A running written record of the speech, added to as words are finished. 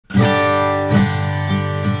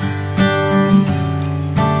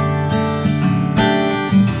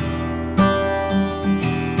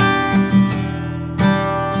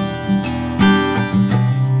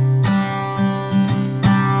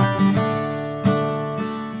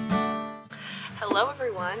Hello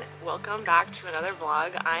everyone, welcome back to another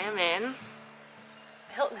vlog. I am in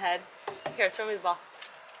Hilton Head. Here, throw me the ball.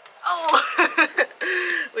 Oh!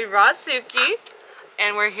 We brought Suki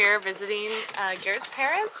and we're here visiting Garrett's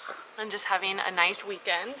parents and just having a nice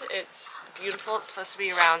weekend. It's beautiful. It's supposed to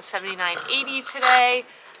be around 79, 80 today.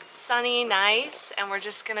 Sunny, nice, and we're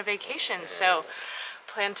just gonna vacation. So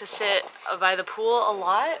plan to sit by the pool a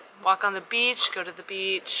lot, walk on the beach, go to the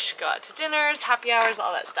beach, go out to dinners, happy hours,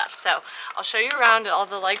 all that stuff. So I'll show you around and all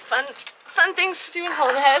the like fun things to do in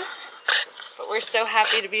Hilton Head. But we're so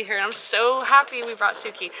happy to be here, and I'm so happy we brought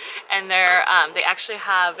Suki. And they actually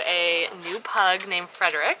have a new pug named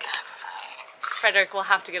Frederick. Frederick will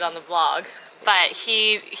have to get on the vlog, but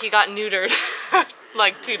he got neutered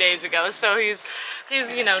like 2 days ago, so he's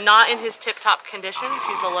you know, not in his tip-top conditions.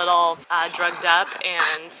 He's a little drugged up,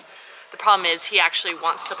 and the problem is he actually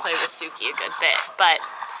wants to play with Suki a good bit, but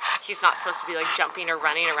he's not supposed to be like jumping or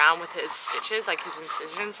running around with his stitches, like his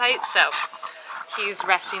incision site. So he's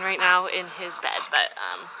resting right now in his bed, but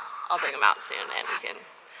I'll bring him out soon and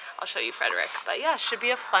I'll show you Frederick. But yeah, should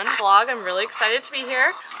be a fun vlog. I'm really excited to be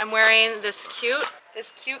here. I'm wearing this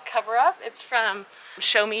cute cover-up. It's from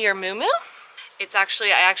Show Me Your Moo Moo.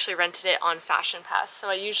 I actually rented it on Fashion Pass. So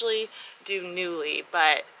I usually do Newly,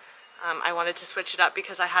 but I wanted to switch it up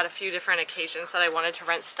because I had a few different occasions that I wanted to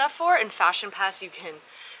rent stuff for. In Fashion Pass, you can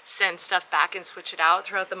send stuff back and switch it out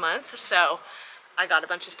throughout the month. So I got a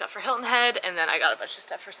bunch of stuff for Hilton Head, and then I got a bunch of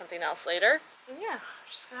stuff for something else later. And yeah,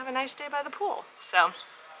 just gonna have a nice day by the pool. So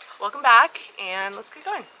welcome back, and let's get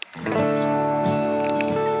going.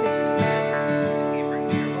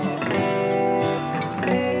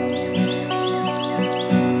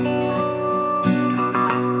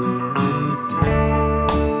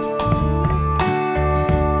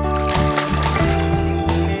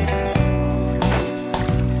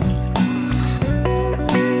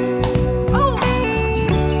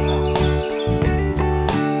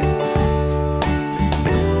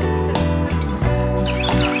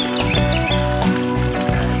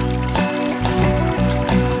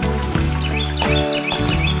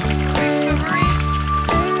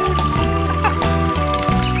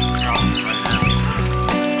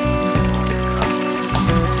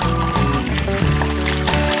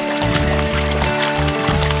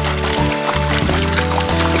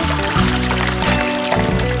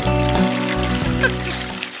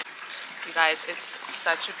 It's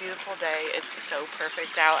such a beautiful day. It's so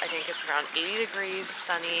perfect out. I think it's around 80 degrees,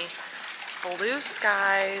 sunny, blue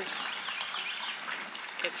skies.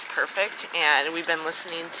 It's perfect, and we've been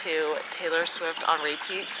listening to Taylor Swift on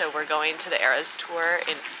repeat, so we're going to the Eras tour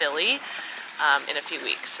in Philly in a few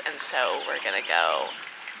weeks, and so we're gonna go.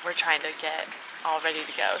 We're trying to get all ready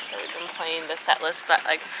to go, so we've been playing the set list, but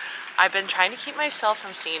like I've been trying to keep myself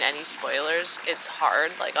from seeing any spoilers. It's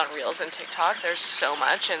hard, like on Reels and TikTok, there's so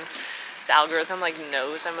much, and the algorithm like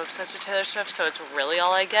knows I'm obsessed with Taylor Swift, so it's really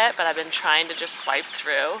all I get. But I've been trying to just swipe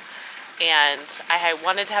through, and I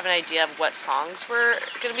wanted to have an idea of what songs were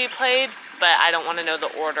going to be played, but I don't want to know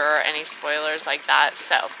the order or any spoilers like that.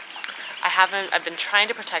 So I've been trying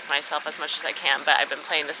to protect myself as much as I can, but I've been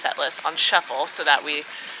playing the set list on shuffle so that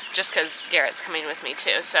just because Garrett's coming with me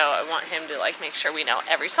too, so I want him to like make sure we know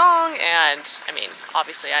every song. And I mean,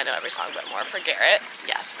 obviously I know every song, but more for Garrett,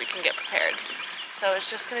 yeah, so we can get prepared. So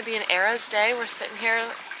it's just going to be an Eras day. We're sitting here,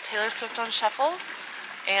 Taylor Swift on shuffle,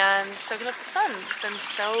 and soaking up the sun. It's been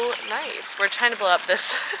so nice. We're trying to blow up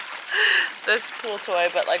this this pool toy,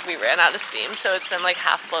 but like we ran out of steam, so it's been like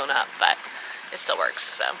half blown up, but it still works,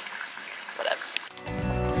 so whatevs.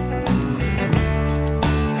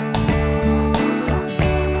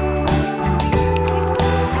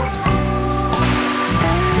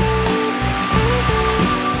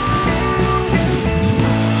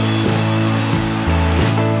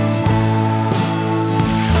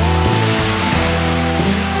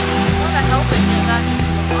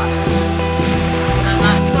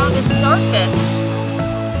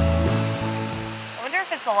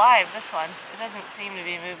 Alive, this one. It doesn't seem to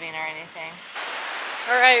be moving or anything.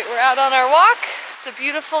 Alright, we're out on our walk. It's a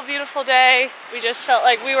beautiful, beautiful day. We just felt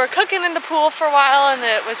like we were cooking in the pool for a while, and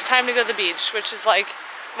it was time to go to the beach, which is like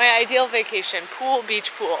my ideal vacation. Pool,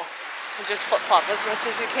 beach, pool. And just flip-flop as much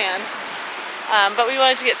as you can. But we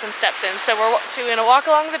wanted to get some steps in, so we're gonna walk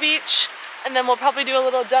along the beach, and then we'll probably do a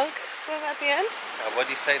little dunk swim at the end. What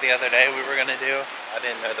did you say the other day we were gonna do? I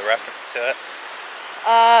didn't know the reference to it.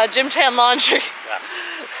 Gym tan laundry. Yes.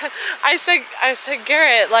 I said,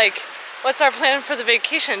 Garrett, like, what's our plan for the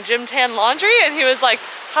vacation? Gym tan laundry? And he was like,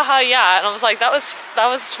 haha, yeah. And I was like, that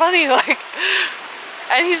was funny, like.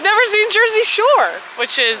 And he's never seen Jersey Shore,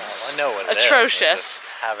 which is I know what it atrocious. is. I just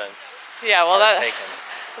haven't yeah, well,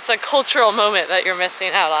 it's a cultural moment that you're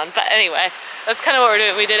missing out on. But anyway, that's kind of what we're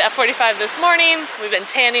doing. We did F45 this morning. We've been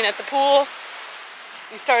tanning at the pool.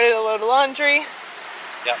 You started a load of laundry.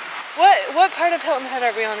 Yep. What part of Hilton Head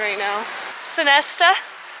are we on right now? Sonesta?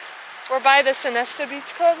 We're by the Sonesta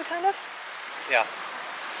Beach Club, kind of? Yeah.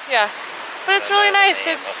 Yeah. But it's really nice.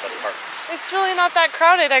 It's really not that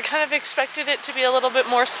crowded. I kind of expected it to be a little bit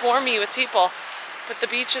more swarmy with people. But the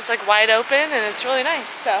beach is like wide open and it's really nice.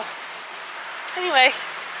 So anyway,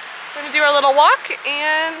 we're gonna do our little walk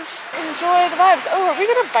and enjoy the vibes. Oh, are we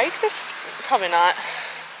gonna bike this? Probably not.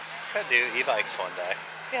 Could do e-bikes one day.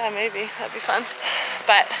 Yeah, maybe. That'd be fun.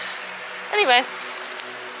 But anyway,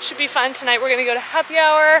 should be fun tonight. We're gonna go to happy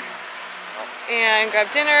hour and grab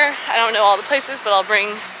dinner. I don't know all the places, but I'll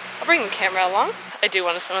bring the camera along. I do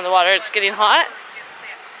want to swim in the water. It's getting hot,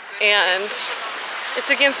 and it's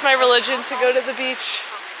against my religion to go to the beach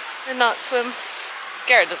and not swim.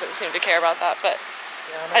 Garrett doesn't seem to care about that, but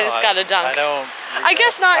yeah, I just got to dunk. I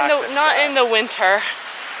guess not in the winter.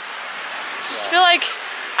 Just feel like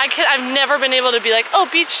I've never been able to be like, oh,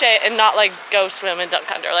 beach day, and not like go swim and dunk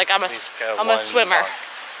under. Like I'm a swimmer.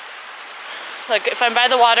 Like if I'm by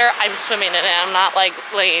the water, I'm swimming in it. I'm not like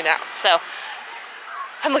laying out. So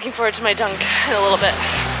I'm looking forward to my dunk in a little bit.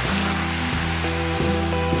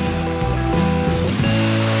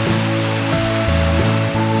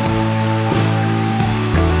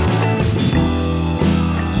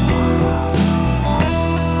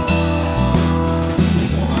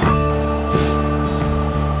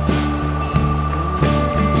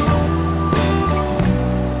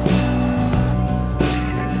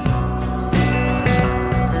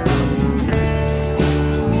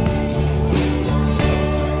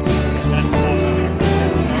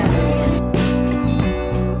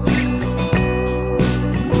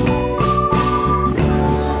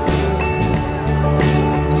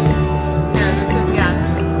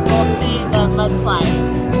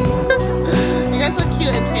 You guys look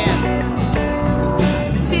cute and tan.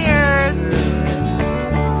 Cheers!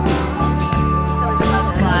 Show the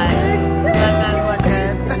mudslide. That does look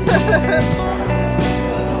good.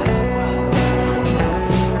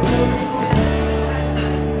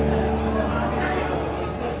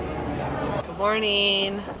 Good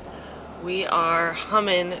morning. We are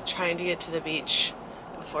humming, trying to get to the beach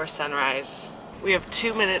before sunrise. We have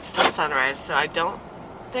 2 minutes till sunrise, so I don't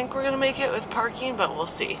think we're gonna make it with parking, but we'll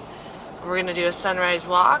see. We're gonna do a sunrise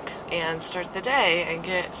walk and start the day and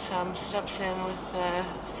get some steps in with the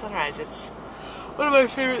sunrise. It's one of my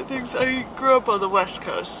favorite things. I grew up on the West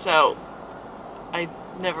Coast, so I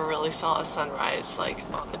never really saw a sunrise like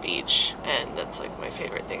on the beach, and that's like my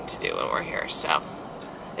favorite thing to do when we're here. So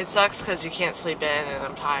it sucks because you can't sleep in and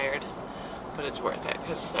I'm tired, but it's worth it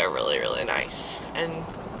because they're really, really nice. And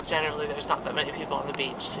generally there's not that many people on the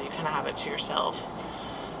beach, so you kind of have it to yourself.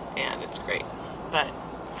 And it's great. But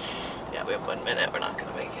yeah, we have 1 minute. We're not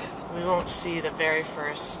gonna make it. We won't see the very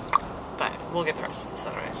first, but we'll get the rest of the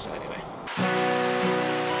sunrise. So anyway.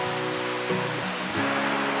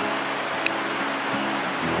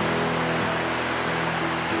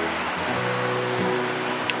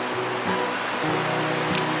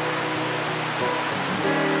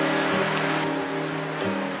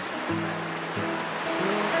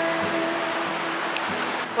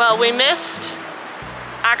 Well, we missed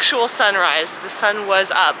actual sunrise. The sun was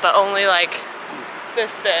up, but only like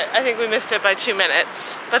this bit. I think we missed it by 2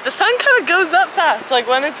 minutes. But the sun kind of goes up fast. Like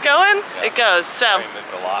when it's going, yeah, it goes. So we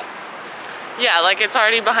moved a lot. Yeah, like it's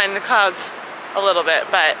already behind the clouds a little bit,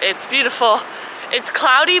 but it's beautiful. It's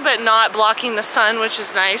cloudy, but not blocking the sun, which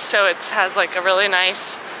is nice. So it has like a really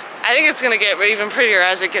nice, I think it's gonna get even prettier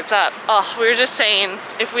as it gets up. Oh, we were just saying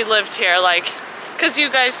if we lived here, like, cause you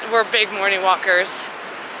guys were big morning walkers,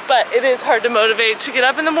 but it is hard to motivate to get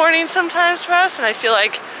up in the morning sometimes for us, and I feel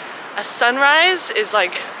like a sunrise is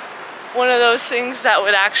like one of those things that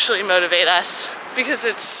would actually motivate us because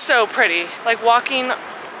it's so pretty. Like walking,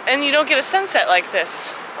 and you don't get a sunset like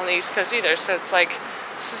this on the East Coast either, so it's like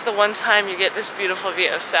this is the one time you get this beautiful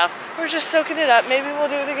view. So we're just soaking it up. Maybe we'll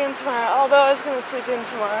do it again tomorrow, although I was gonna sleep in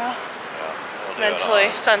tomorrow. Yeah, mentally,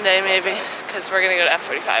 Sunday maybe, because we're gonna go to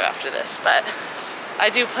F45 after this, but I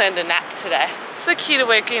do plan to nap today. It's the key to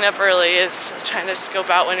waking up early, is trying to scope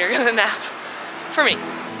out when you're gonna nap, for me.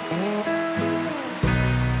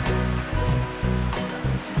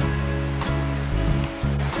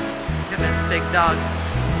 Look at this big dog.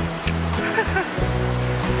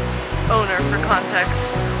 Owner, for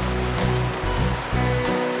context.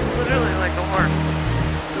 It's literally like a horse.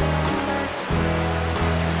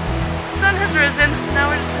 The sun has risen. Now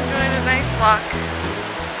we're just enjoying a nice walk.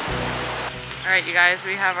 Alright, you guys,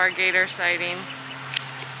 we have our gator sighting.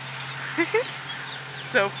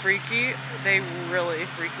 so freaky. They really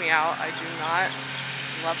freak me out. I do not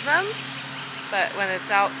love them. But when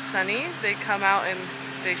it's out sunny, they come out and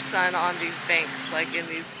they sun on these banks, like in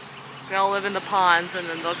these, they all live in the ponds and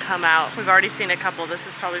then they'll come out. We've already seen a couple. This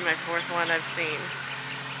is probably my 4th one I've seen.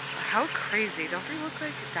 How crazy. Don't they look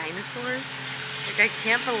like dinosaurs? Like, I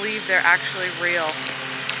can't believe they're actually real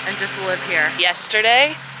and just live here.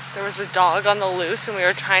 Yesterday, there was a dog on the loose and we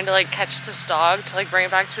were trying to like catch this dog to like bring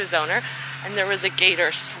it back to his owner, and there was a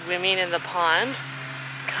gator swimming in the pond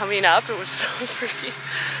coming up. It was so freaky,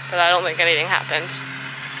 but I don't think anything happened.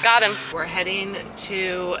 Got him. We're heading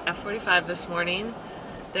to F45 this morning.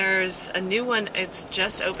 There's a new one. It's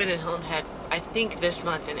just opened in Hilton Head, I think this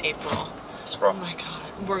month in April. Oh my god.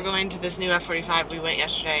 We're going to this new F45. We went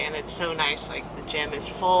yesterday and it's so nice. Like, the gym is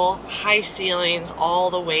full, high ceilings, all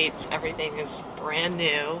the weights, everything is brand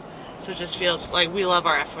new. So it just feels like, we love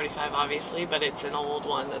our F45 obviously, but it's an old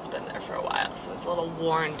one that's been there for a while. So it's a little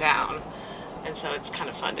worn down. And so it's kind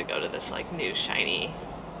of fun to go to this like new, shiny,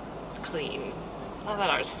 clean. Not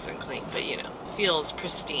that ours isn't clean, but you know, feels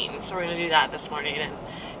pristine. So we're gonna do that this morning, and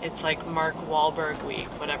it's like Mark Wahlberg week,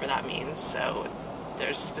 whatever that means. So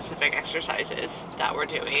there's specific exercises that we're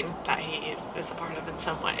doing that he is a part of in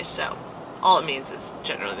some way. So all it means is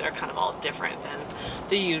generally they're kind of all different than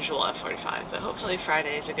the usual F45, but hopefully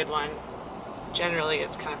Friday is a good one. Generally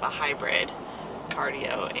it's kind of a hybrid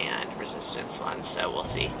cardio and resistance one, so we'll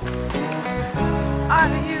see.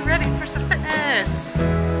 Are you ready for some fitness?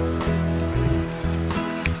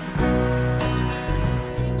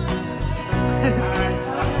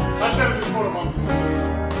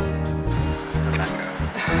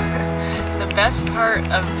 The best part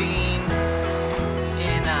of being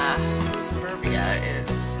in suburbia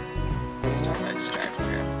is the Starbucks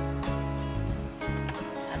drive-thru.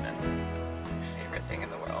 It's heaven. My favorite thing in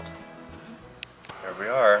the world. There we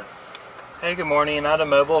are. Hey, good morning.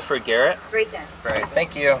 Automobile for Garrett. Right down. Great,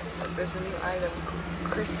 thank you. There's a new item,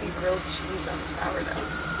 crispy grilled cheese on sourdough.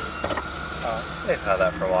 Oh, they've had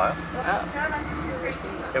that for a while. Oh, never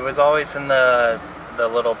seen that. It was always in the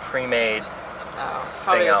little pre-made Oh,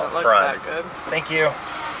 probably thing doesn't out look front. that good. Thank you.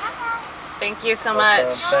 Thank you so much.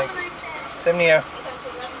 Thanks. Same to you.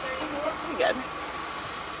 Pretty good.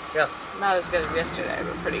 Yeah. Not as good as yesterday,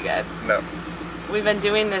 but pretty good. No. We've been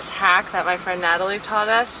doing this hack that my friend Natalie taught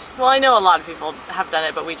us. Well, I know a lot of people have done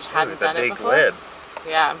it, but we just hadn't done it before. The big lid.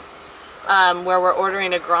 Yeah. Where we're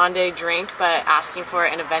ordering a grande drink, but asking for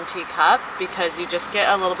it in a venti cup, because you just get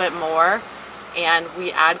a little bit more, and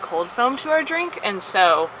we add cold foam to our drink, and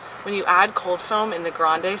so when you add cold foam in the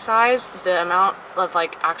grande size, the amount of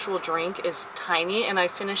like actual drink is tiny, and I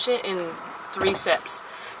finish it in 3 sips.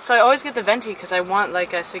 So I always get the venti because I want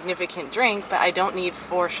like a significant drink, but I don't need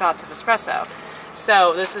 4 shots of espresso.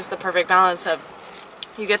 So this is the perfect balance of,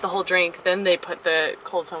 you get the whole drink, then they put the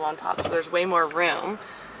cold foam on top, so there's way more room,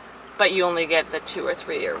 but you only get the 2 or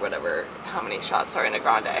 3 or whatever, how many shots are in a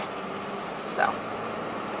grande. So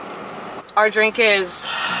our drink is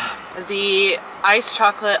the iced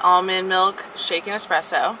chocolate almond milk shaken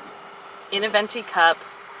espresso in a venti cup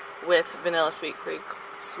with vanilla sweet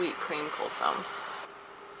cream cold foam.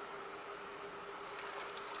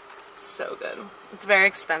 It's so good. It's very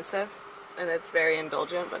expensive and it's very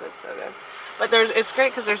indulgent, but it's so good. But it's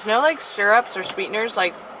great because there's no like syrups or sweeteners.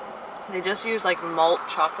 Like, they just use like malt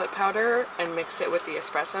chocolate powder and mix it with the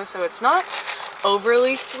espresso, so it's not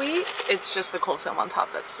overly sweet. It's just the cold foam on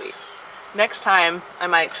top that's sweet. Next time I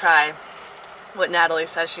might try what Natalie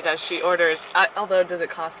says she does. She orders, although does it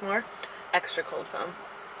cost more? Extra cold foam.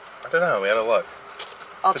 I don't know. We had to look.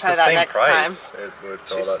 I'll try that next time. It would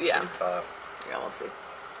fill up to the top. Yeah, we'll see.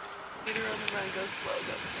 Get her on the run. Go slow.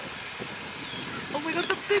 Go slow. Oh my god,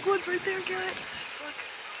 the big one's right there, Garrett. Look,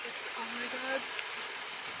 it's, oh my god,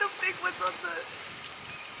 the big one's on the.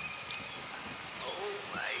 Oh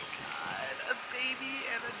my god, a baby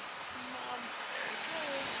and a mom. There it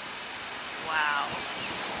goes. Wow.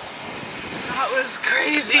 That was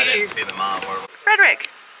crazy. I didn't see the mom. Frederick,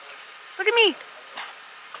 look at me.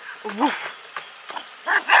 Woof.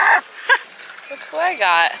 Look who I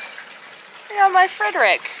got. I got my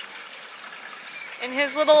Frederick in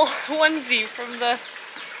his little onesie from the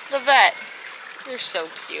vet. You're so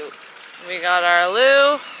cute. We got our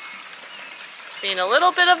Lou. It's being a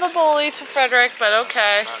little bit of a bully to Frederick, but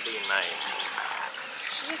okay. Not being nice.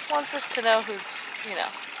 She just wants us to know who's, you know,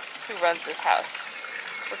 who runs this house.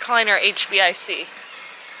 We're calling her HBIC.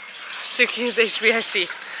 Suki is HBIC.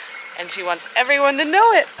 And she wants everyone to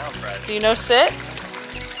know it. Do you know sit?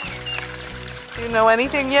 Do you know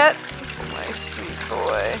anything yet? Oh, my sweet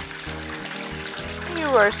boy. You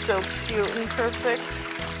are so cute and perfect.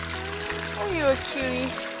 Are you a cutie?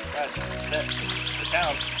 Sit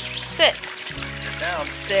down. Sit. Sit down.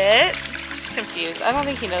 Sit. He's confused. I don't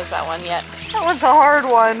think he knows that one yet. That one's a hard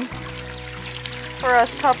one for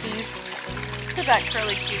us puppies. Look at that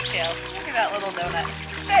curly cute tail. Look at that little donut.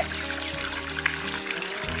 Sit.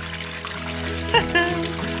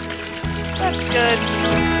 That's good.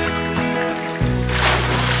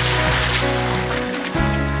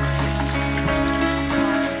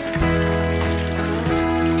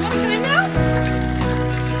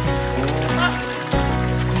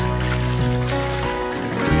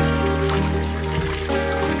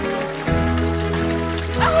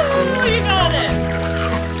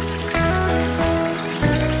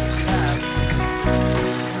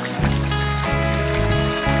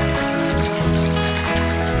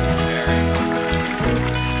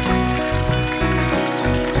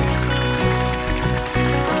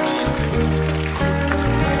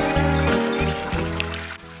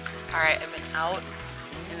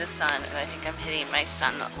 Sun, and I think I'm hitting my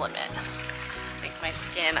sun limit. Like my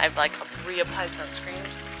skin, I've like reapplied sunscreen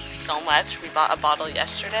so much. We bought a bottle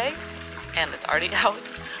yesterday and it's already out.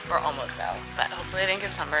 We're almost out, but hopefully I didn't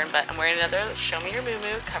get sunburned. But I'm wearing another Show Me Your Moo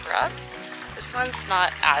Moo cover up. This one's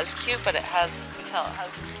not as cute, but it has, you can tell it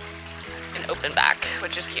has an open back,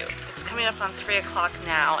 which is cute. It's coming up on 3 o'clock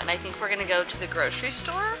now, and I think we're gonna go to the grocery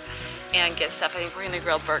store and get stuff. I think we're gonna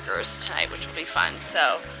grill burgers tonight, which will be fun.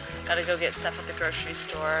 So gotta go get stuff at the grocery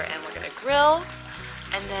store, and we're gonna grill,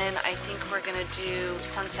 and then I think we're gonna do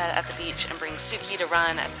sunset at the beach and bring Suki to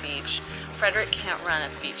run at the beach. Frederick can't run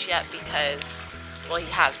at the beach yet because, well, he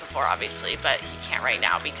has before obviously, but he can't right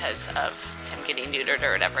now because of him getting neutered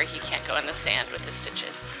or whatever. He can't go in the sand with his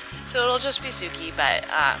stitches. So it'll just be Suki, but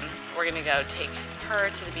we're gonna go take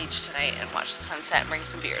her to the beach tonight and watch the sunset and bring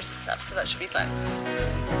some beers and stuff, so that should be fun.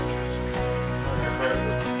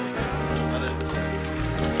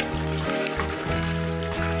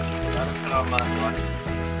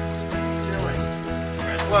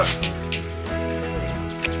 Look.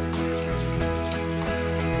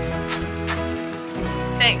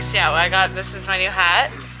 Thanks, yeah, I got, this is my new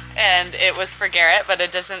hat, and it was for Garrett, but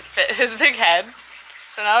it doesn't fit his big head,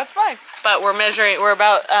 so now it's fine. But we're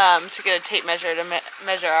about to get a tape measure to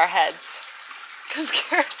measure our heads, because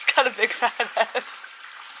Garrett's got a big fat head.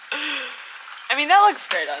 I mean, that looks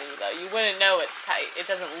great on you though. You wouldn't know it's tight. It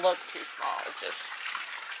doesn't look too small. It's just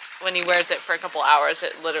when he wears it for a couple hours,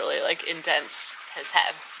 it literally like indents his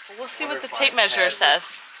head. Well, we'll see what the tape measure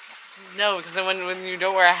says. No, because then when you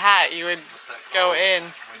don't wear a hat, you would go in.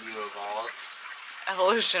 When you evolve.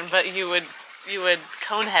 Evolution, but you would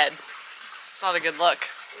cone head. It's not a good look.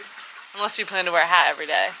 Unless you plan to wear a hat every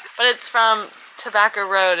day. But it's from Tobacco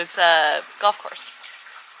Road. It's a golf course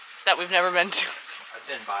that we've never been to. I've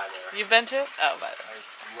been by there. You've been to? Oh, by there.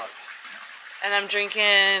 I've looked. And I'm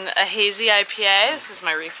drinking a hazy IPA. This is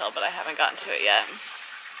my refill, but I haven't gotten to it yet.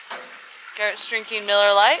 Garrett's drinking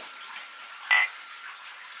Miller Lite.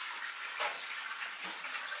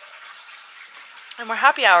 And we're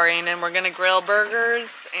happy houring, and we're gonna grill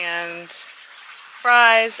burgers and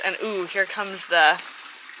fries. And ooh, here comes the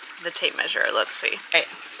tape measure. Let's see. Right.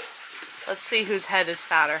 Let's see whose head is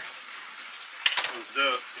fatter. Let's do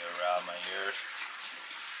it. Get around my ears.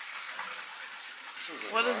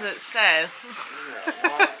 What does it say?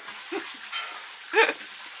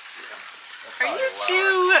 Are you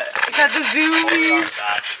two got the zoomies?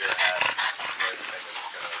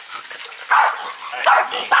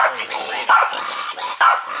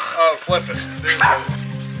 Oh, flip it. There's the...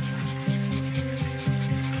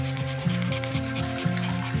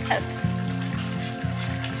 Yes.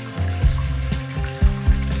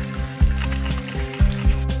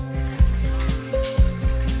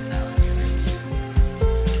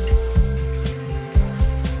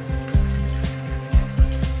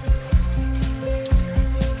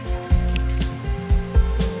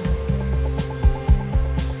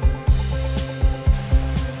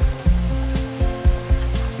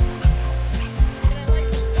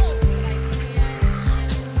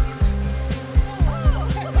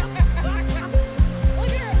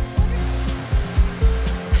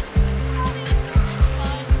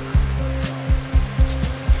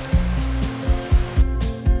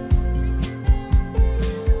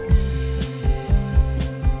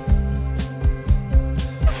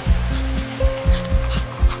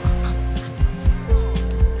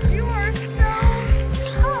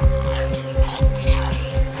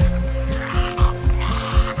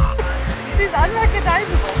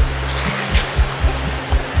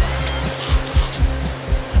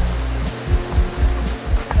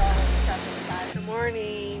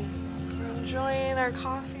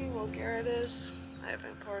 Coffee. Well, Garrett is. I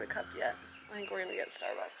haven't poured a cup yet. I think we're gonna get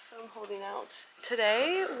Starbucks, so I'm holding out.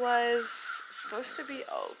 Today was supposed to be,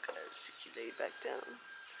 oh good, Suki laid back down.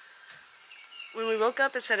 When we woke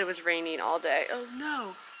up it said it was raining all day. Oh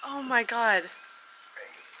no, oh my god.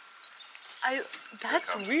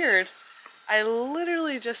 That's weird. I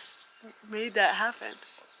literally just made that happen. It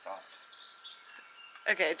stopped.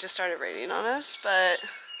 Okay, it just started raining on us, but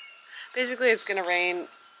basically it's gonna rain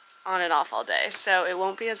on and off all day, so it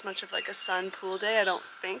won't be as much of like a sun pool day. I don't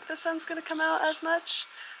think the sun's gonna come out as much.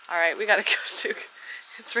 All right, we gotta go, Suk.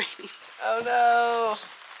 It's raining. Oh no.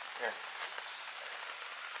 Here.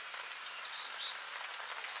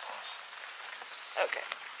 Okay.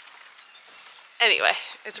 Anyway,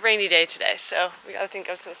 it's a rainy day today, so we gotta think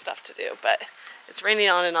of some stuff to do, but it's raining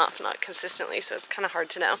on and off, not consistently, so it's kind of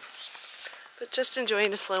hard to know. But just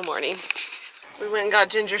enjoying a slow morning. We went and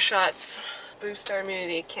got ginger shots. Boost our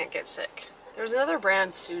immunity, can't get sick. There was another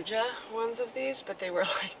brand, Suja, ones of these, but they were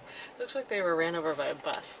like, looks like they were ran over by a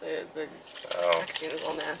bus. The packaging was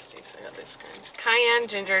all nasty, so I got this kind. Cayenne,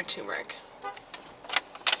 ginger, turmeric.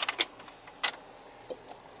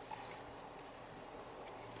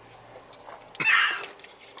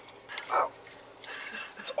 Wow.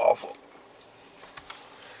 It's awful.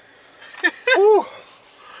 Woo!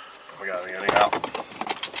 We gotta be getting out.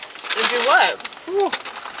 And do what? Woo.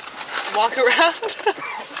 Walk around?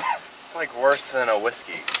 It's like worse than a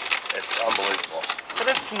whiskey. It's unbelievable. But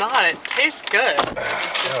it's not. It tastes good. It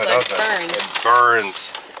just No, it like doesn't. burns. It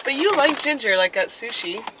burns. But you like ginger, like at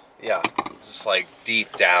sushi. Yeah. Just like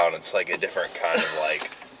deep down, it's like a different kind of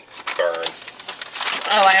like burn.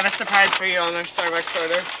 Oh, I have a surprise for you on our Starbucks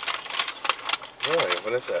order. Really?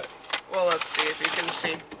 What is it? Well, let's see if you can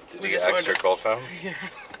see. Did you get extra cold foam? Yeah.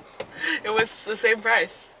 It was the same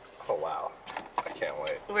price. Oh wow. I can't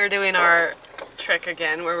wait. We're doing our trick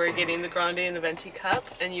again where we're getting the grande and the venti cup,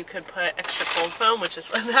 and you could put extra cold foam, which is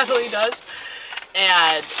what Natalie does,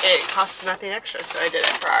 and it costs nothing extra, so I did it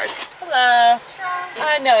for ours. Hello.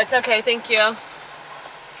 No, it's okay. Thank you.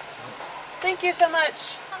 Thank you so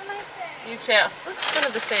much. Have a nice day. You too. Looks kind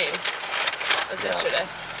of the same as yesterday.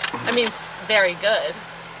 I mean, it's very good,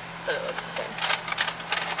 but it looks the same.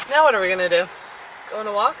 Now what are we gonna do? Go on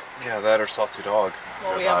a walk? Yeah, that or salty dog.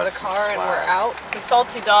 Well, we have a car and we're out. The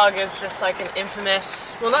Salty Dog is just like an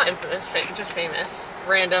infamous, well not infamous, just famous,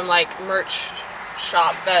 random like merch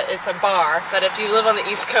shop that it's a bar. But if you live on the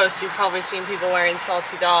East Coast, you've probably seen people wearing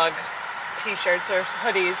Salty Dog t-shirts or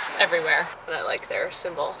hoodies everywhere. And I like their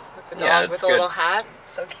symbol with the dog with a little hat.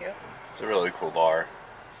 So cute. It's a really cool bar.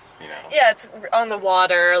 You know. Yeah, it's on the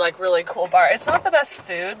water, like really cool bar. It's not the best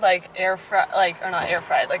food, like air fried, or not air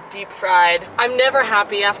fried, like deep fried. I'm never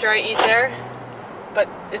happy after I eat there, but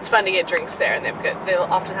it's fun to get drinks there, and they'll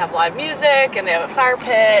often have live music, and they have a fire pit,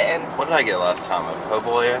 and... What did I get last time? A po'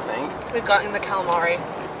 boy, I think? We've gotten the calamari.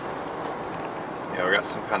 Yeah, we got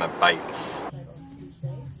some kind of bites.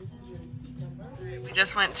 We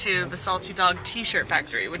just went to the Salty Dog t-shirt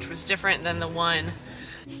factory, which was different than the one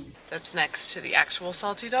that's next to the actual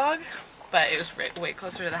Salty Dog, but it was way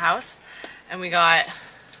closer to the house, and we got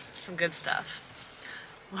some good stuff.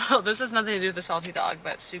 Well, this has nothing to do with the Salty Dog,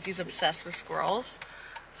 but Suki's obsessed with squirrels,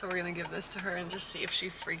 so we're gonna give this to her and just see if she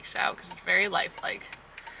freaks out, because it's very lifelike,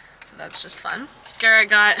 so that's just fun. Garrett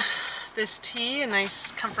got this tea in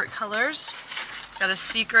nice comfort colors. Got a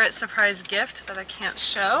secret surprise gift that I can't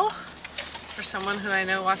show for someone who I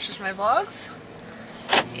know watches my vlogs.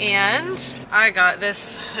 And I got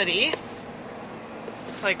this hoodie.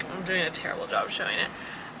 It's like, I'm doing a terrible job showing it,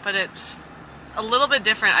 but it's a little bit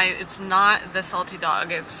different. It's not the Salty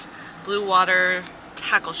Dog, it's Blue Water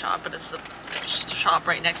Tackle Shop, but it's the shop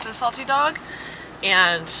right next to the Salty Dog.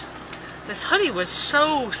 And this hoodie was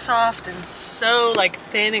so soft and so like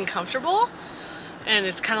thin and comfortable. And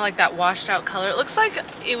it's kind of like that washed out color. It looks like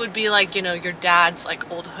it would be like, you know, your dad's like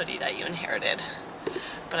old hoodie that you inherited.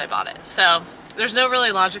 But I bought it. So there's no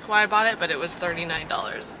really logic why I bought it, but it was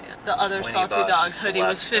 $39. The other Salty Dog hoodie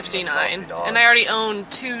was $59. And I already own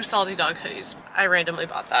 2 Salty Dog hoodies. I randomly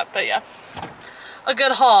bought that, but yeah. A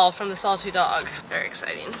good haul from the Salty Dog. Very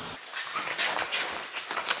exciting.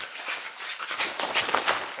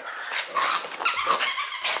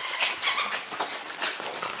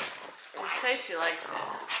 I'd say she likes it.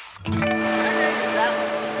 That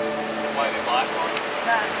White and black one?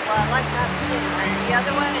 well, I like that too. The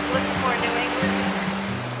other one, it looks more New England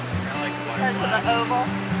I like the white because and of black. the oval.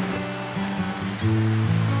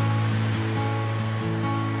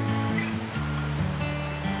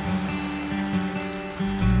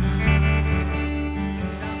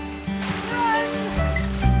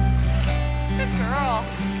 Good girl.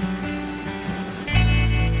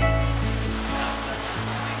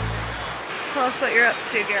 Tell us what you're up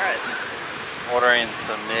to, Garrett. ordering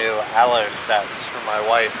some new aloe sets for my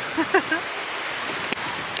wife.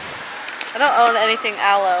 I don't own anything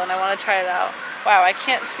aloe and I want to try it out. Wow, I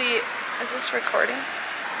can't see. Is this recording?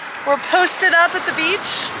 We're posted up at the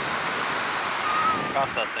beach.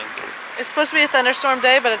 Processing. It's supposed to be a thunderstorm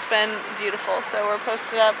day, but it's been beautiful. So we're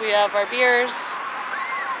posted up. We have our beers,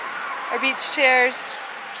 our beach chairs.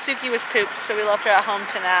 Suki was pooped, so we left her at home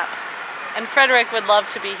to nap. And Frederick would love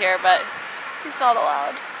to be here, but he's not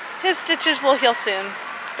allowed. His stitches will heal soon.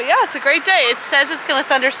 But yeah, it's a great day. It says it's gonna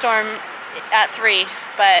thunderstorm at 3,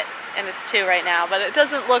 and it's 2 right now, but it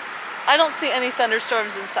doesn't look, I don't see any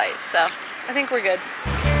thunderstorms in sight, so I think we're good.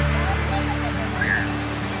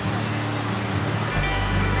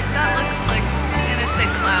 That looks like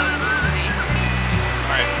innocent clouds to me.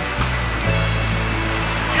 Alright.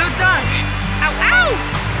 Go dunk! Ow,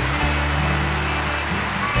 ow!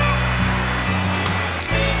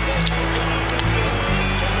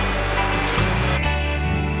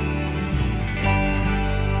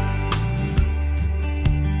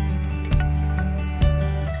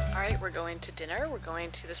 We're going to dinner. We're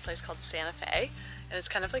going to this place called Santa Fe, and it's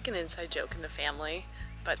kind of like an inside joke in the family,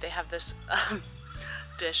 but they have this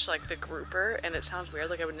dish like the grouper, and it sounds weird,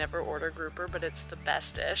 like I would never order grouper, but it's the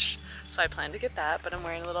best dish, so I plan to get that. But I'm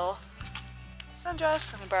wearing a little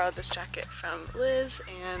sundress, and I borrowed this jacket from Liz,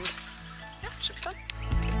 and yeah, it should be fun.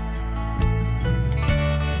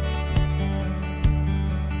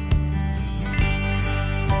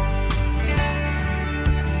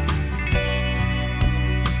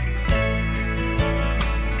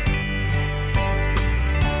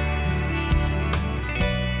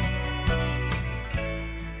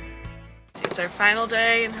 It's our final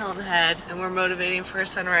day in Hilton Head, and we're motivating for a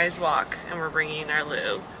sunrise walk, and we're bringing our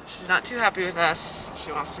Lou. She's not too happy with us.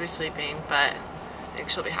 She wants to be sleeping, but I think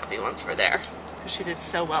she'll be happy once we're there, because she did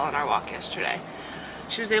so well on our walk yesterday.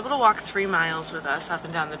 She was able to walk 3 miles with us up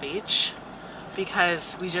and down the beach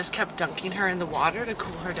because we just kept dunking her in the water to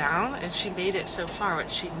cool her down, and she made it so far,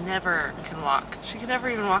 which she never can walk. She can never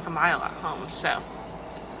even walk a mile at home, so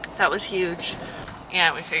that was huge.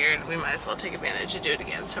 And we figured we might as well take advantage and do it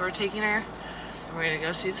again. So we're taking her, and we're gonna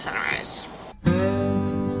go see the sunrise.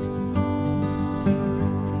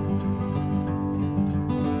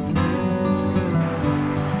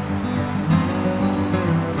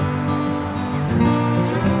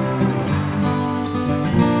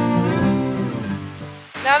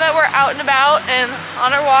 Now that we're out and about and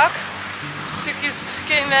on our walk, Suki's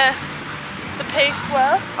getting the pace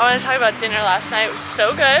well. I want to talk about dinner last night. It was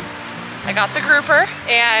so good. I got the grouper,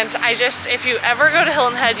 and if you ever go to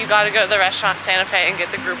Hilton Head, you gotta go to the restaurant Santa Fe and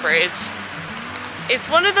get the grouper. It's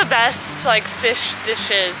one of the best like fish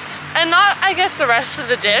dishes, and not I guess the rest of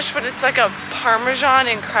the dish, but it's like a Parmesan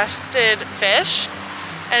encrusted fish,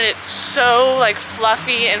 and it's so like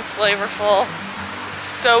fluffy and flavorful. It's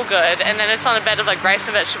so good, and then it's on a bed of like rice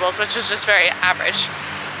and vegetables, which is just very average,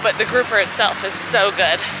 but the grouper itself is so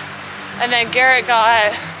good. And then Garrett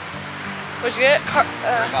got, what'd you get?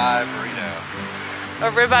 Ribeye burrito. A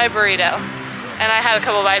ribeye burrito, and I had a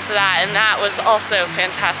couple bites of that, and that was also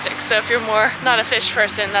fantastic. So if you're more not a fish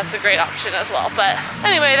person, that's a great option as well. But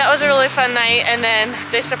anyway, that was a really fun night, and then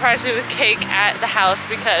they surprised me with cake at the house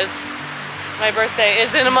because my birthday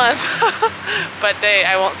is in a month. But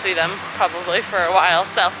I won't see them probably for a while,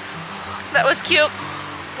 so that was cute.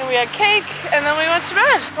 And we had cake, and then we went to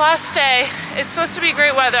bed. Last day, it's supposed to be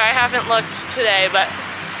great weather. I haven't looked today, but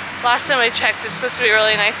last time I checked, it's supposed to be a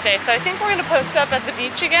really nice day. So I think we're gonna post up at the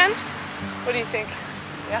beach again. What do you think?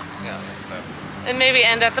 Yeah? Yeah, I think so. And maybe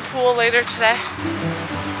end at the pool later today.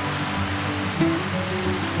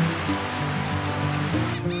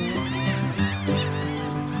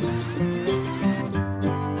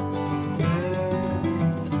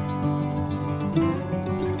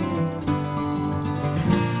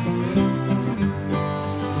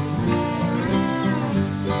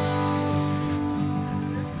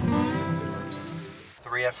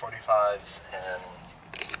 F45s in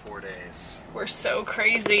 4 days. We're so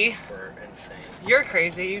crazy. We're insane. You're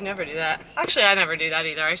crazy. You never do that. Actually, I never do that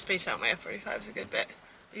either. I space out my F45s a good bit.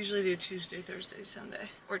 I usually do Tuesday, Thursday,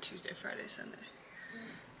 Sunday. Or Tuesday, Friday, Sunday.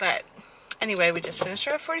 But anyway, we just finished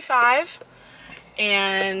our F45.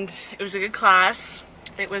 And it was a good class.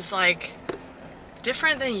 It was like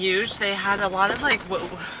different than usual. They had a lot of like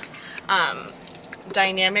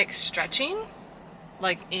dynamic stretching,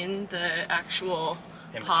 like in the actual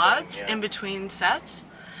pods, in between sets.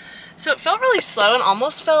 So it felt really slow and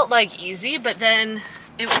almost felt like easy, but then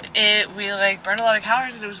we like burned a lot of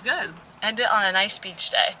calories and it was good. Ended on a nice beach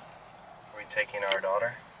day. Are we taking our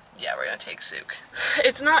daughter? yeah, we're gonna take Sook.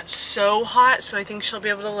 It's not so hot, so I think she'll be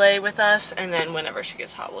able to lay with us, and then whenever she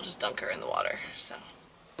gets hot, we'll just dunk her in the water. So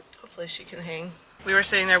hopefully she can hang. We were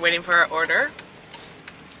sitting there waiting for our order,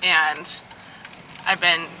 and I've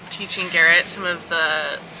been teaching Garrett some of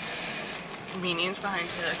the meanings behind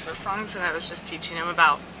Taylor Swift songs, and I was just teaching him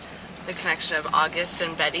about the connection of August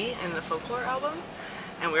and Betty in the Folklore album,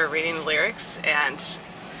 and we were reading the lyrics, and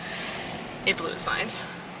it blew his mind.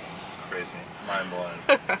 Crazy. Mind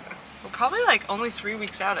blowing. We're probably like only 3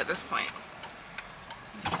 weeks out at this point.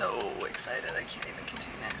 I'm so excited, I can't even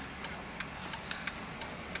contain it.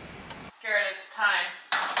 Garrett, it's time.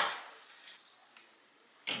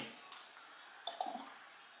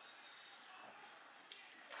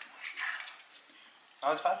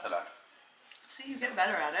 Not as bad today. See, you get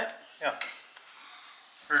better at it. Yeah.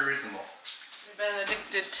 Very reasonable. We've been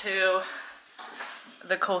addicted to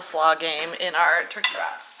the coleslaw game in our turkey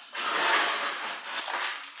wraps.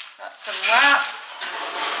 Got some wraps.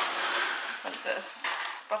 What is this?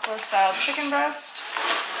 Buffalo style chicken breast.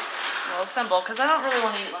 A little simple, because I don't really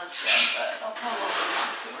want to eat lunch yet, but I'll probably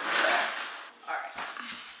want to when we're there. Alright.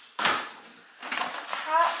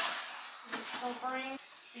 Hats. Still bring.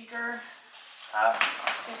 Speaker. Hat.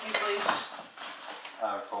 Suki bleach.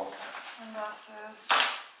 Oh, cool. Sunglasses.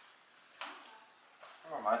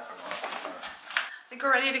 Where are my sunglasses? I think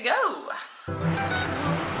we're ready to go.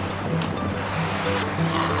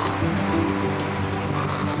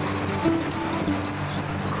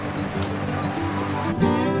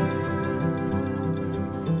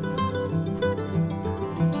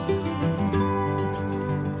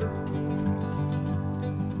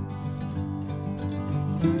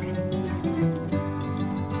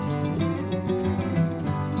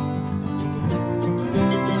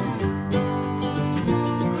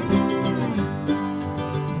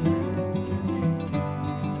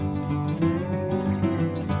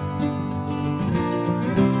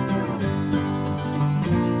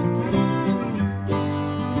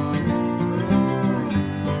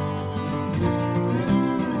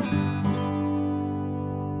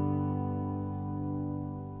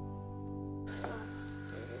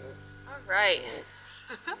 Right.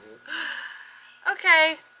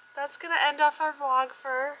 Okay, that's gonna end off our vlog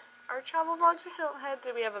for our travel vlogs to Hilton Head.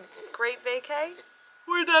 Did we have a great vacay?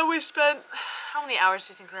 We're done. We spent, how many hours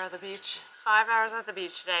do you think we were at the beach? 5 hours at the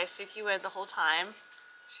beach today. Suki went the whole time.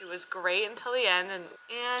 She was great until the end, and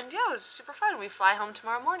yeah, it was super fun. We fly home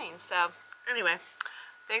tomorrow morning. So anyway,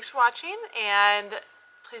 thanks for watching, and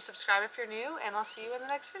please subscribe if you're new, and I'll see you in the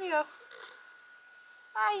next video.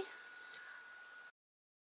 Bye.